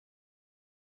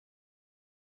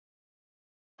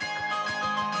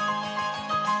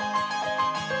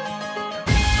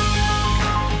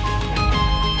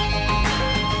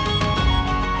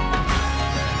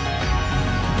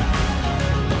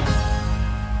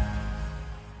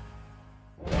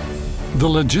The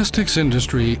logistics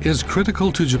industry is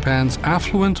critical to Japan's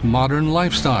affluent modern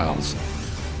lifestyles.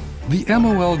 The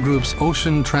MOL Group's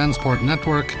ocean transport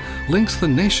network links the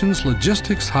nation's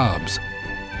logistics hubs.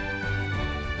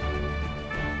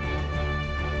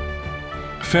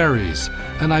 Ferries,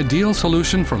 an ideal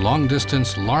solution for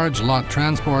long-distance, large-lot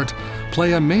transport,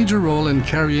 play a major role in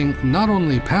carrying not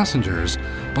only passengers,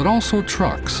 but also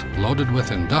trucks loaded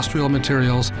with industrial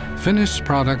materials, finished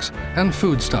products, and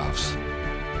foodstuffs.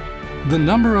 The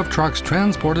number of trucks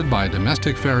transported by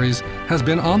domestic ferries has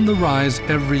been on the rise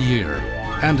every year,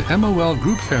 and MOL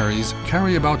Group ferries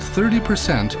carry about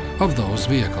 30% of those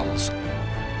vehicles.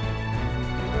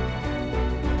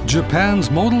 Japan's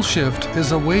modal shift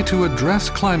is a way to address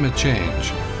climate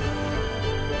change.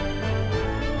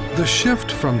 The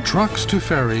shift from trucks to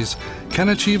ferries can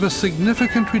achieve a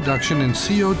significant reduction in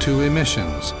CO2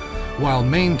 emissions, while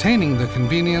maintaining the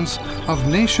convenience of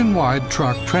nationwide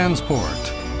truck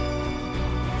transport.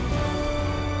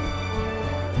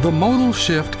 The modal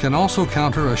shift can also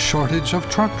counter a shortage of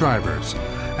truck drivers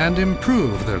and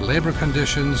improve their labor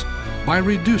conditions by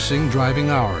reducing driving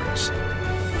hours.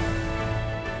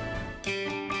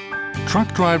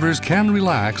 Truck drivers can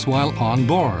relax while on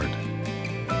board.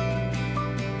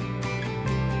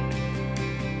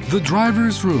 The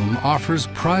driver's room offers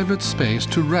private space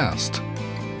to rest.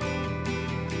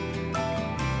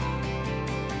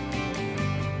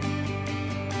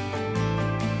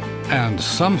 And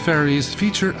some ferries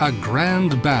feature a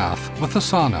grand bath with a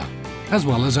sauna, as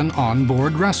well as an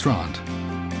on-board restaurant.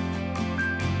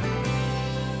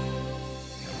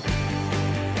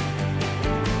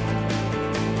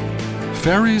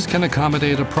 Ferries can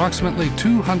accommodate approximately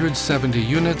 270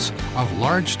 units of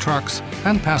large trucks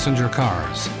and passenger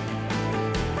cars.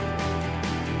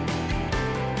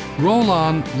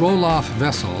 Roll-on, roll-off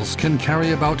vessels can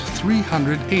carry about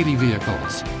 380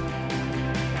 vehicles.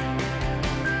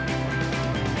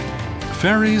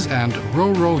 Ferries and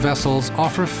RORO vessels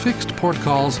offer fixed port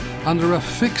calls under a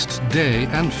fixed day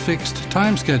and fixed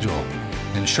time schedule,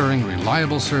 ensuring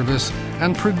reliable service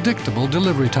and predictable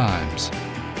delivery times.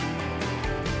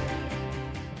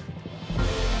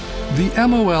 The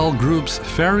MOL Group's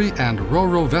ferry and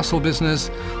RORO vessel business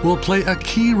will play a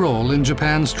key role in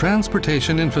Japan's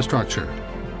transportation infrastructure.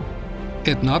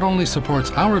 It not only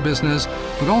supports our business,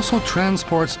 but also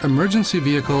transports emergency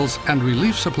vehicles and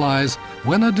relief supplies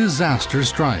when a disaster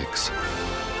strikes.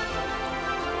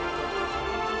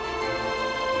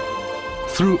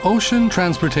 Through ocean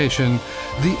transportation,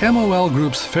 the MOL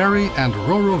Group's ferry and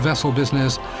RORO vessel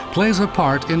business plays a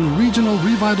part in regional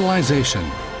revitalization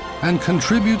and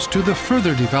contributes to the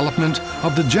further development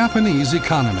of the Japanese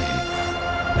economy.